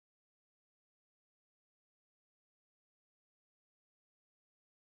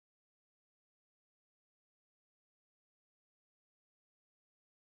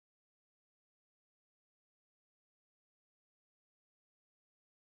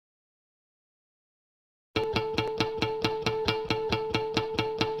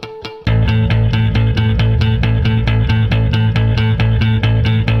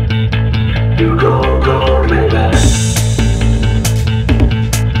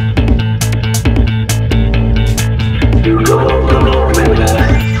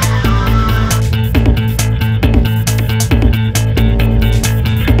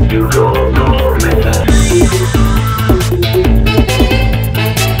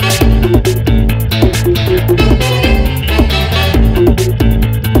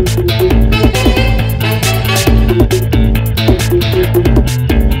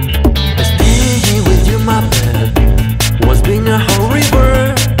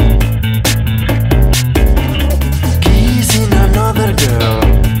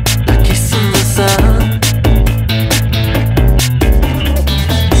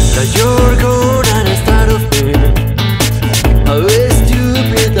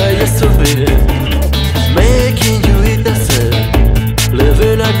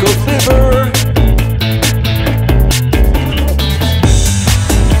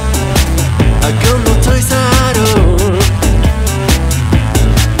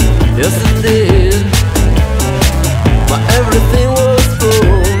Yes indeed, but everything was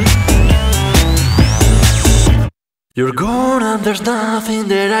full. You're gone and there's nothing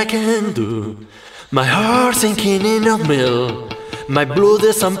that I can do. My heart sinking in a mill, my blood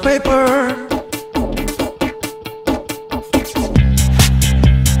is on paper.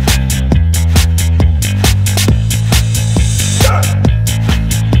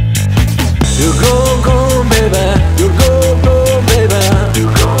 You're gone, gone, baby. You're gone, gone, baby.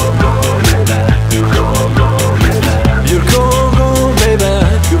 You're gone, gone, baby. You're gone, gone, baby. You're gone, gone, baby.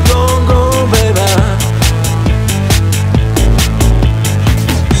 You're gone, gone, baby.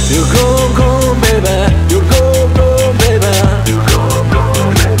 You're gone, gone, baby. You're gone, gone, baby. You're gone, gone,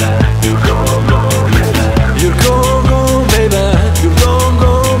 baby. You're gone, gone, baby. You're gone, gone, baby. You're gone,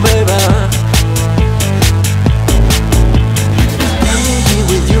 gone, baby. Being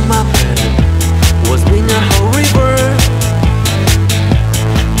with you, my friend, was being a whole river.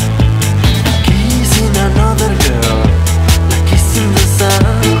 Kissing another girl, like kissing the sun.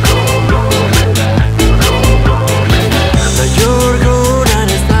 You're gone, gone, baby. You're gone, gone, baby. Now you're gone and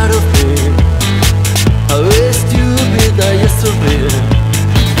it's not of me. How stupid I used to be,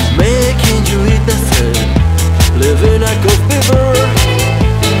 making you eat the same, living like a fever.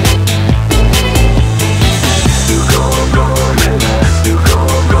 You're gone, gone, baby. You're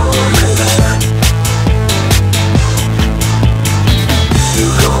gone, gone, baby.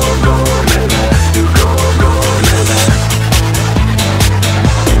 You're gone, gone, baby. You're gone, gone, baby.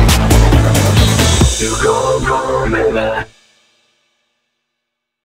 You're gone, gone, baby.